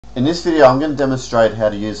In this video I'm going to demonstrate how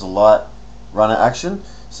to use the light runner action.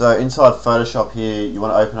 So inside Photoshop here you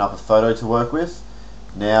want to open up a photo to work with.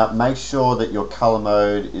 Now make sure that your color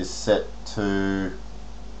mode is set to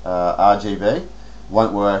RGB.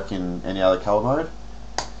 Won't work in any other color mode.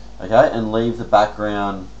 Okay, and leave the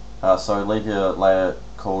background, leave your layer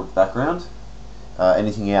called background.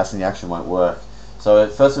 Anything else in the action won't work. So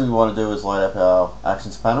first thing we want to do is load up our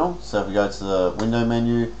actions panel. So if we go to the window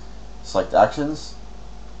menu, select actions.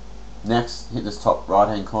 Next, hit this top right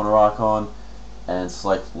hand corner icon and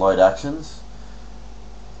select load actions.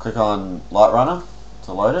 Click on light runner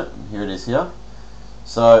to load it, and here it is here.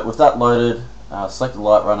 So with that loaded, select the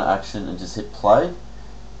light runner action and just hit play.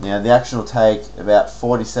 Now the action will take about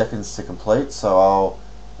 40 seconds to complete, so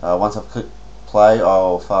once I've clicked play,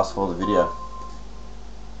 I'll fast forward the video.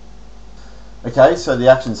 Okay, so the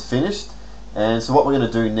action's finished, and so what we're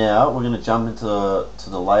going to do now, we're going to jump into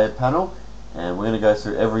the layer panel, and we're going to go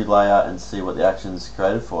through every layer and see what the action's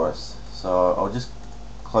created for us. So I'll just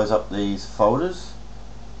close up these folders.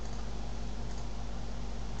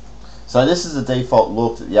 So this is the default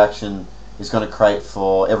look that the action is going to create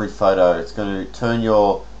for every photo. It's going to turn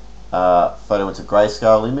your photo into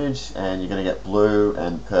grayscale image, and you're going to get blue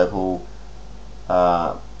and purple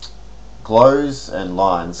glows and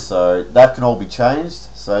lines. So that can all be changed.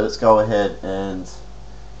 So let's go ahead and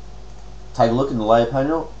take a look in the layer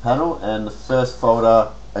panel, and the first folder,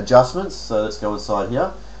 adjustments. So let's go inside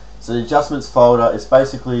here. So the adjustments folder is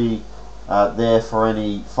basically there for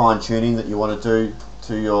any fine tuning that you want to do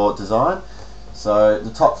to your design. So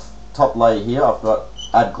the top layer here, I've got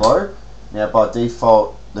add glow. Now by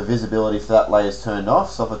default the visibility for that layer is turned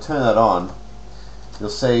off, so if I turn that on, you'll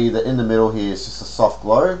see that in the middle here is just a soft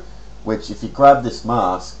glow, which if you grab this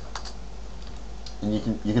mask and you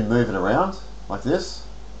can move it around like this.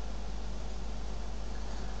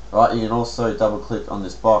 Right, you can also double click on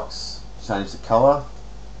this box, change the color.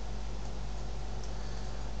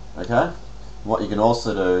 Okay, what you can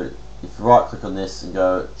also do, if you right click on this and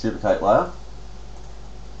go duplicate layer,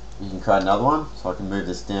 you can create another one. So I can move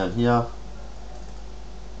this down here,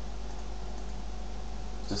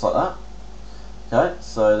 just like that. Okay,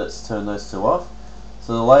 so let's turn those two off.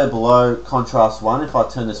 So the layer below, contrast 1, if I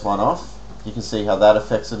turn this one off, you can see how that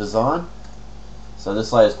affects the design. So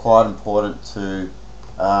this layer is quite important to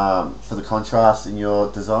for the contrast in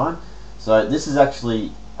your design. So this is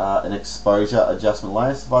actually an exposure adjustment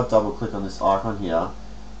layer. So if I double click on this icon here,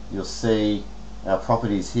 you'll see our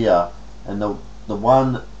properties here, and the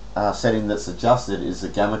one setting that's adjusted is the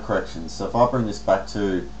gamma correction. So if I bring this back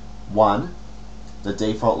to 1, the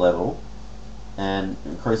default level, and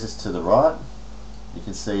increase this to the right, you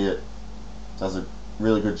can see it does a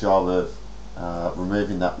really good job of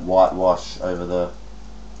removing that whitewash over the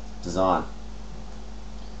design.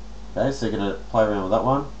 Okay, so you're going to play around with that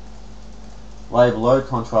one. Layer below,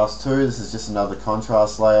 contrast 2, this is just another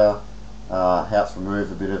contrast layer, helps remove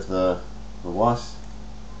a bit of the wash.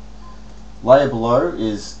 Layer below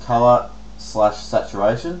is color /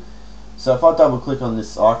 saturation. So if I double click on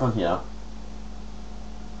this icon here,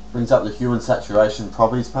 brings up the hue and saturation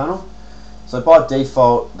properties panel. So by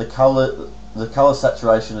default the color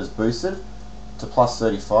saturation is boosted to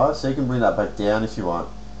 +35, so you can bring that back down if you want.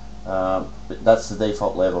 But that's the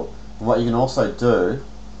default level. And what you can also do,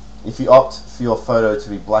 if you opt for your photo to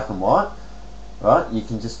be black and white, right, you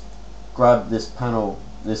can just grab this panel,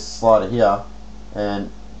 this slider here, and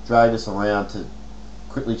drag this around to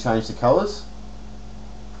quickly change the colors,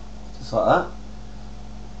 just like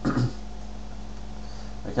that.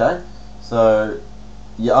 Okay, so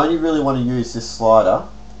you only really want to use this slider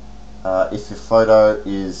if your photo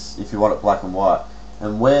is, if you want it black and white.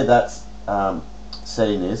 And where that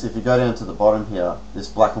setting is, if you go down to the bottom here, this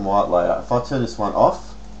black and white layer, if I turn this one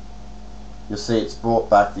off, you'll see it's brought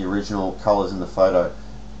back the original colors in the photo.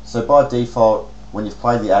 So by default, when you've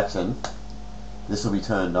played the action, this will be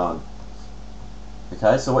turned on.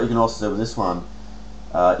 Okay, so what you can also do with this one,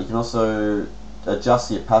 you can also adjust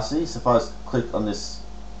the opacity. So if I click on this,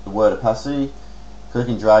 the word opacity, click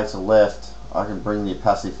and drag to the left, I can bring the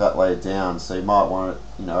opacity for that layer down. So you might want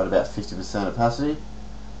it, at about 50% opacity.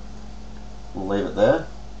 We'll leave it there.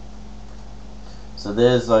 So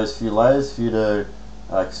there's those few layers for you to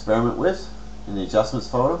experiment with in the adjustments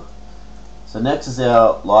folder. So next is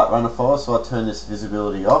our light runner folder. So I turn this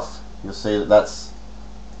visibility off. You'll see that that's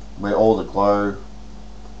where all the glows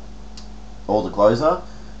are.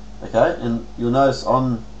 Okay, and you'll notice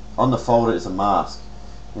on the folder is a mask.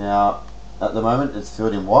 Now at the moment it's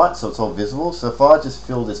filled in white, so it's all visible. So if I just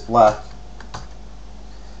fill this black,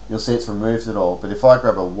 you'll see it's removed it all. But if I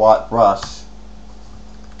grab a white brush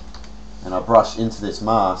and I brush into this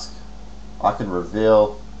mask, I can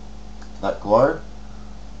reveal that glow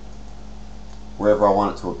wherever I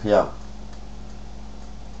want it to appear.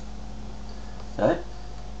 Okay,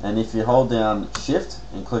 and if you hold down shift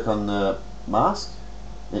and click on the mask,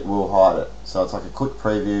 it will hide it. So it's like a quick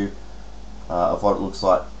preview of what it looks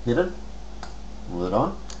like hidden with it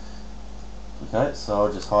on. Okay, so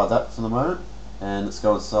I'll just hide that for the moment, and let's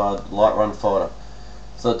go inside Lightrun folder.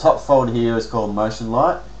 So the top folder here is called Motion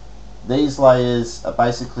Light. These layers are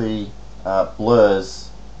basically blurs,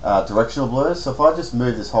 directional blurs. So if I just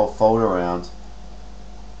move this whole folder around,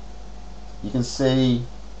 you can see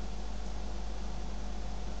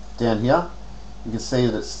down here, you can see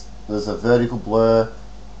that there's a vertical blur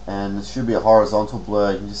and there should be a horizontal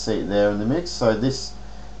blur. You can just see it there in the mix. So these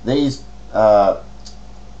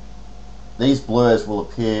blurs will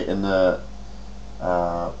appear in the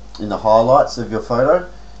highlights of your photo.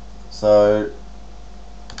 So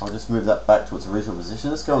I'll just move that back to its original position.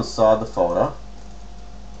 Let's go inside the folder.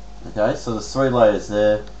 Okay, so there's 3 layers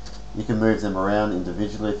there. You can move them around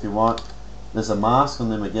individually if you want. There's a mask on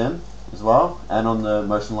them again as well, and on the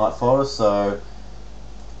Motion Light folder. So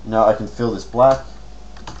now I can fill this black,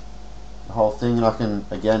 the whole thing, and I can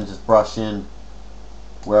again just brush in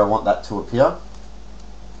where I want that to appear.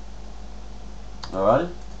 Alrighty,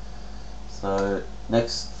 so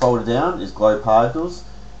next folder down is Glow Particles.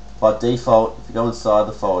 By default, if you go inside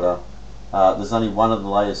the folder, there's only one of the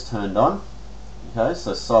layers turned on. Okay,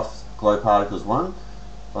 so Soft Glow Particles 1.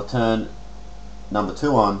 If I turn number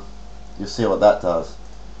 2 on, you'll see what that does.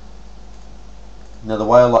 Now the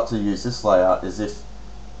way I like to use this layer is if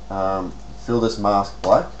fill this mask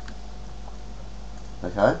black,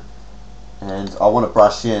 okay, and I want to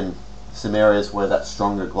brush in some areas where that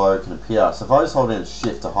stronger glow can appear. So if I just hold down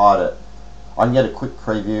shift to hide it, I can get a quick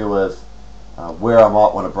preview of where I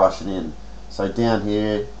might want to brush it in. So down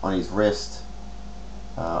here on his wrist,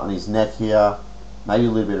 on his neck here, maybe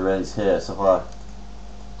a little bit around his hair. So if I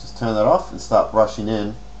just turn that off and start brushing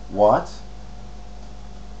in white,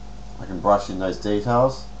 I can brush in those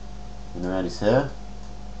details and around his hair,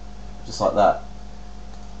 just like that.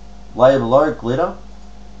 Layer below, glitter.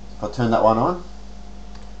 If I turn that one on,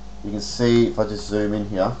 you can see, if I just zoom in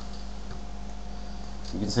here,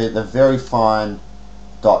 you can see the very fine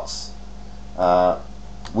dots,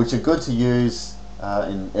 which are good to use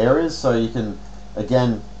in areas. So you can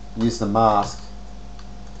again use the mask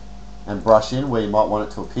and brush in where you might want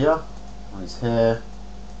it to appear on his hair.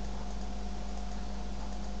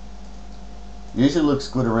 Usually looks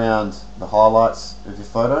good around the highlights of your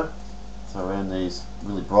photo, so around these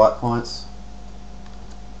really bright points.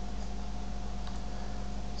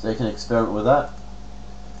 So you can experiment with that.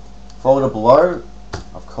 Folder below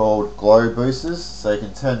I've called Glow Boosters, so you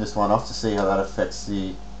can turn this one off to see how that affects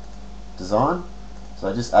the design. So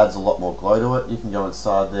it just adds a lot more glow to it. You can go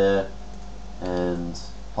inside there and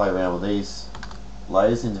play around with these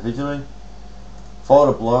layers individually.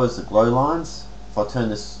 Folder below is the glow lines. If I turn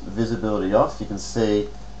this visibility off, you can see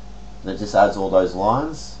that it just adds all those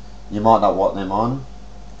lines. You might not want them on,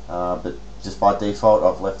 but just by default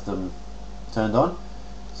I've left them turned on.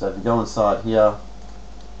 So if you go inside here,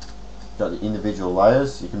 you've got the individual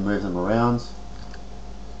layers, you can move them around.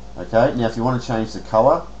 Okay, now if you want to change the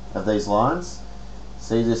color of these lines,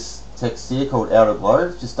 see this text here called Outer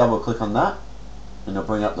Glow, just double click on that and it'll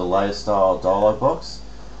bring up the layer style dialog box.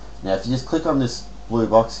 Now if you just click on this blue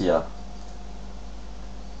box here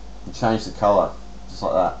and change the color, just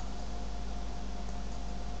like that.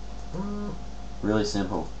 Really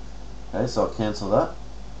simple. Okay, so I'll cancel that.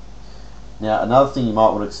 Now another thing you might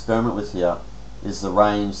want to experiment with here is the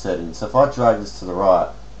range setting. So if I drag this to the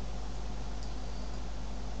right,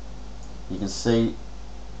 you can see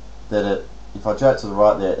that if I drag it to the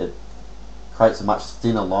right there, it creates a much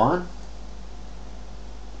thinner line,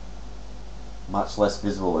 much less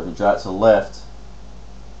visible. If you drag it to the left,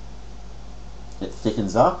 it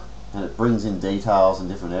thickens up and it brings in details in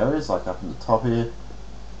different areas, like up in the top here.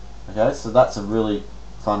 Okay, so that's a really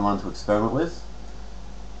fun one to experiment with.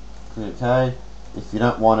 Click OK. If you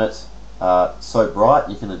don't want it so bright,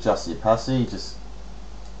 you can adjust the opacity, just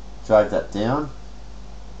drag that down.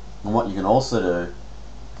 And what you can also do,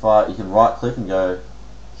 you can right click and go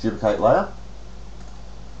duplicate layer,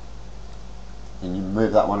 and you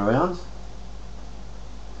move that one around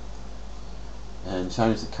and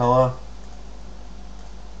change the color.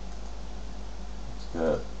 Just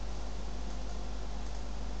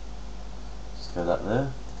go that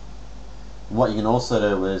there. And what you can also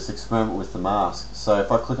do is experiment with the mask. So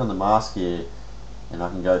if I click on the mask here, and I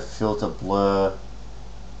can go filter, blur,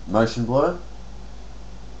 motion blur,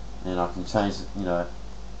 and I can change, the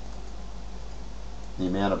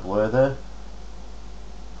amount of blur there.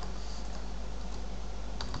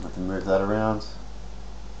 I can move that around.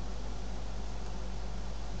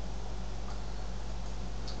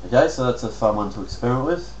 Okay, so that's a fun one to experiment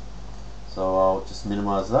with. So I'll just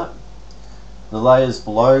minimize that. The layers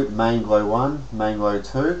below, main glow 1, main glow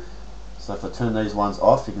 2. So if I turn these ones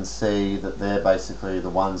off, you can see that they're basically the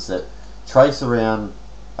ones that trace around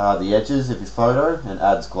the edges of your photo and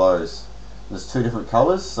adds glows. There's two different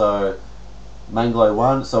colors, so main glow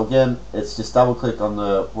 1. So again, it's just double click on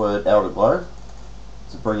the word outer glow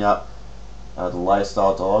to bring up the layer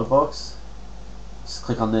style dialog box. Just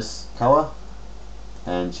click on this color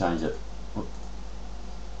and change it.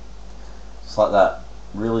 Just like that.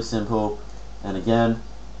 Really simple. And again,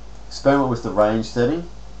 experiment with the range setting.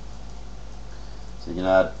 So you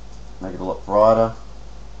can make it a lot brighter.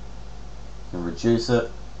 You can reduce it.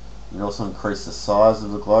 You can also increase the size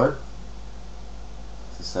of the glow.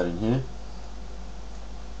 This setting here.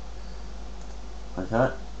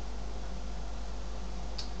 Okay.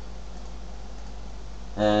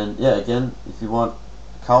 And yeah, again, if you want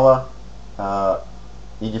color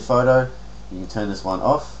in your photo, you can turn this one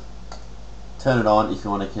off. Turn it on if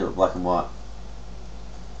you want to keep it black and white.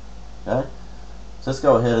 Okay. So let's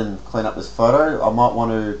go ahead and clean up this photo. I might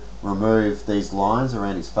want to remove these lines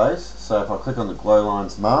around his face. So if I click on the glow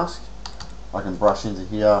lines mask, I can brush into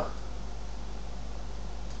here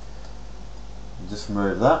and just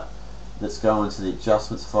remove that. Let's go into the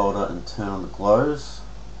adjustments folder and turn on the glows.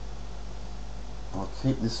 I'll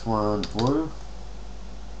keep this one blue.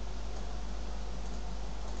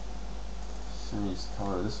 Change the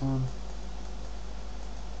color of this one.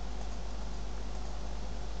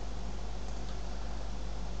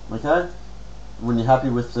 Okay, when you're happy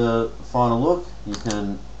with the final look, you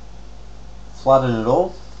can flatten it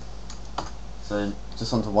all, so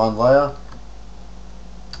just onto one layer,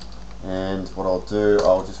 and what I'll do,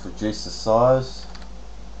 I'll just reduce the size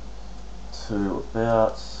to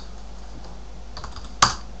about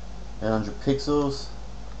 800 pixels,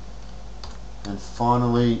 and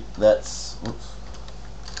finally let's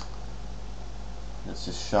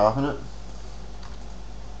just sharpen it.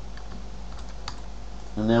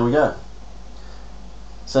 And there we go.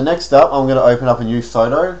 So next up, I'm going to open up a new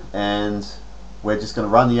photo and we're just going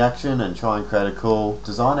to run the action and try and create a cool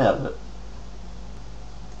design out of it.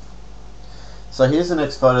 So here's the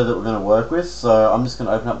next photo that we're going to work with. So I'm just going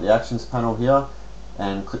to open up the actions panel here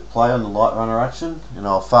and click play on the light runner action, and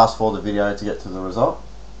I'll fast forward the video to get to the result.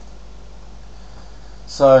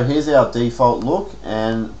 So here's our default look,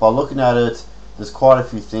 and by looking at it, there's quite a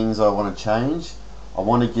few things I want to change. I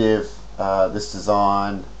want to give this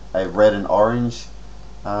design a red and orange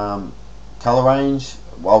color range.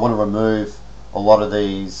 I want to remove a lot of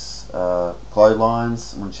these glow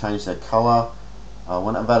lines. I'm going to change their color. I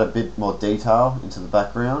want to add a bit more detail into the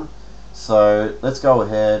background. So let's go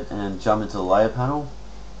ahead and jump into the layer panel.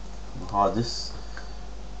 I'll hide this.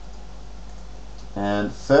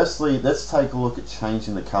 And firstly, let's take a look at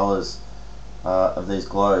changing the colors of these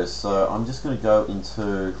glows. So I'm just going to go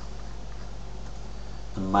into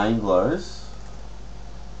the main glows,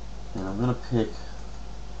 and I'm going to pick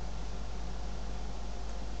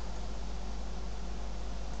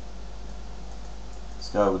let's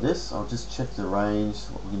go with this. I'll just check the range,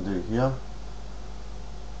 what we can do here,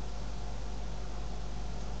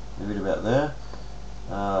 maybe about there.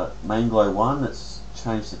 Main glow 1, let's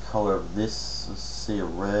change the color of this. Let's see a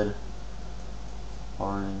red,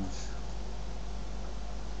 orange,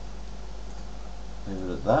 leave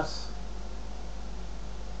it at that.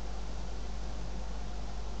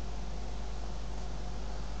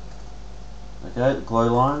 Okay, the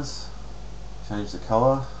glow lines, change the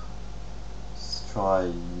color. Let's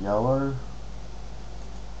try yellow.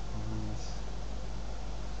 Orange.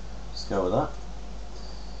 Just go with that.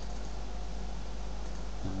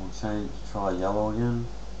 And we'll try yellow again.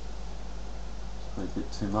 It's probably a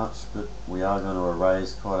bit too much, but we are going to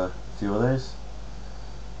erase quite a few of these.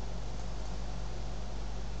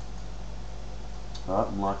 Alright,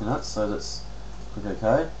 I'm liking that, so let's click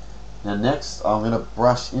OK. Now next, I'm going to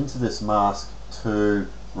brush into this mask to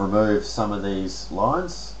remove some of these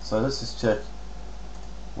lines. So let's just check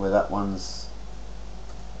where that one's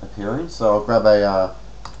appearing. So I'll grab a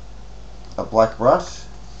black brush,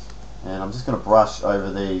 and I'm just going to brush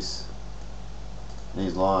over these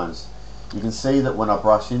lines. You can see that when I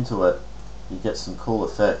brush into it, you get some cool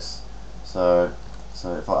effects. So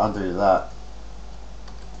if I undo that,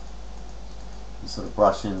 you sort of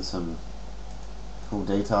brush in some cool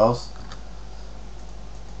details.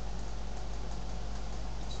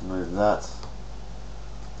 Just move that,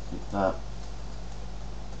 keep that.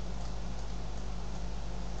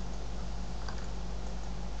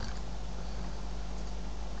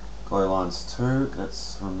 glow lines 2.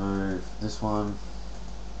 Let's remove this one,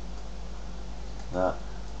 that.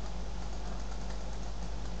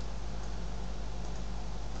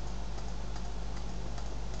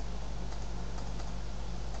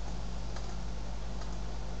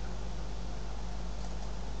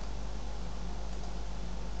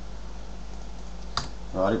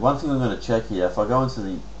 Right, one thing I'm going to check here, if I go into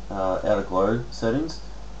the outer glow settings,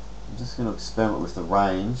 I'm just going to experiment with the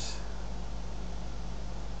range.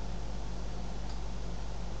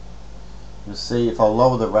 You'll see if I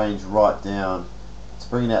lower the range right down, it's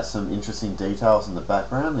bringing out some interesting details in the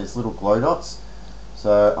background, these little glow dots.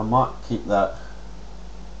 So I might keep that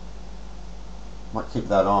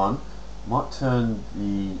on. Might turn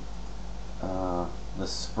the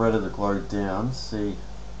spread of the glow down. See,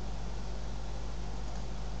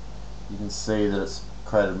 you can see that it's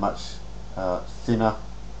created much thinner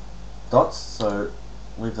dots, so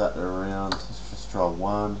leave that around. Let's just try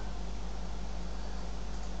one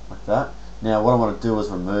like that. Now what I want to do is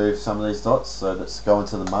remove some of these dots, so let's go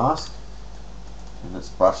into the mask and let's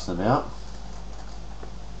brush them out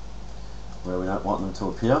where we don't want them to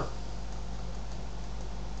appear.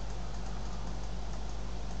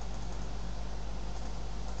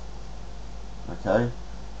 Okay,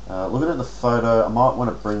 looking at the photo, I might want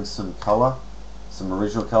to bring some colour, some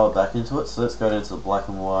original colour back into it, so let's go down to the black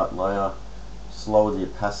and white layer, just lower the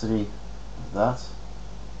opacity of that.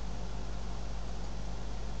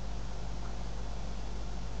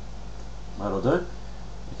 That'll do.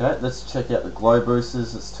 Okay, let's check out the glow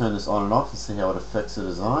boosters. Let's turn this on and off and see how it affects the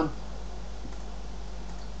design.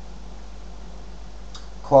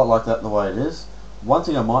 Quite like that the way it is. One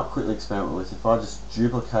thing I might quickly experiment with, if I just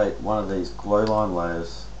duplicate one of these glow line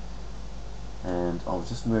layers and I'll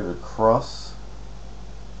just move it across,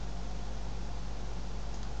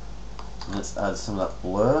 and let's add some of that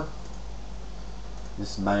blur.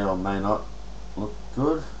 This may or may not look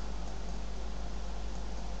good.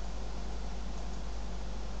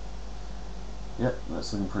 Yep,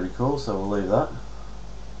 that's looking pretty cool, so we'll leave that.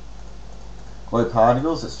 Glow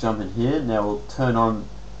particles, let's jump in here. Now we'll turn on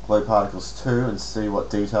glow particles 2 and see what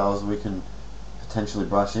details we can potentially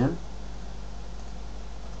brush in.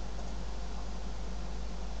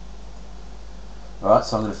 Alright,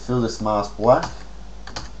 so I'm going to fill this mask black.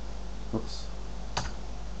 Oops.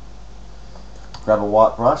 Grab a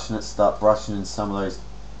white brush and let's start brushing in some of those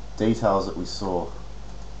details that we saw.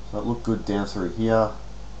 So it looked good down through here.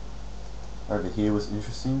 Over here was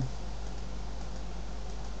interesting.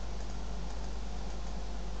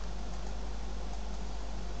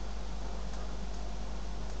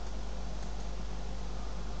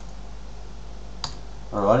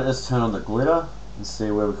 Alright, let's turn on the glitter and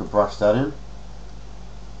see where we could brush that in.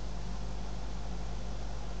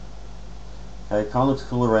 Okay, kind of looks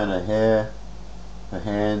cool around her hair, her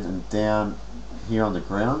hand, and down here on the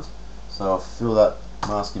ground. So I'll fill that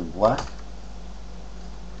mask in black.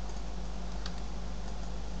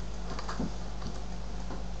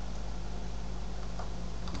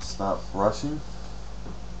 Start brushing.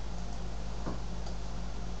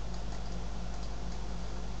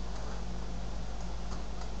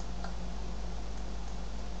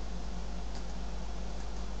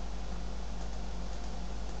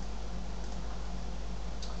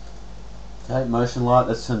 Okay, motion light,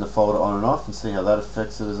 let's turn the folder on and off and see how that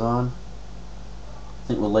affects the design. I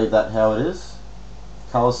think we'll leave that how it is.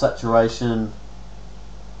 Color saturation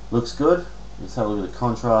looks good. Let's have a look at the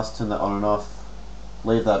contrast, turn that on and off.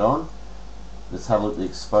 Leave that on. Let's have a look at the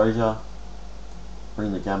exposure.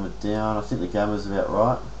 Bring the gamma down. I think the gamma is about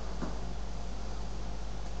right.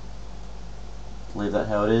 Leave that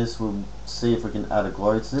how it is. We'll see if we can add a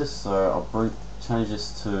glow to this. So I'll change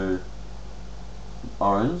this to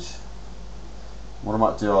orange. What I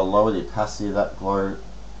might do, I'll lower the opacity of that glow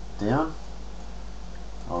down.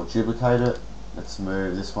 I'll duplicate it. Let's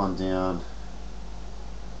move this one down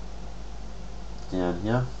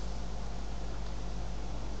here.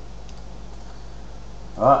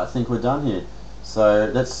 Alright, I think we're done here.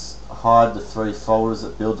 So let's hide the 3 folders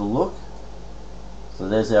that build the look. So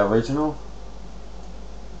there's our original,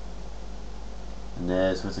 and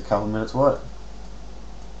there's with a couple minutes work.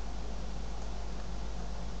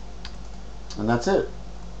 And that's it.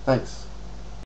 Thanks.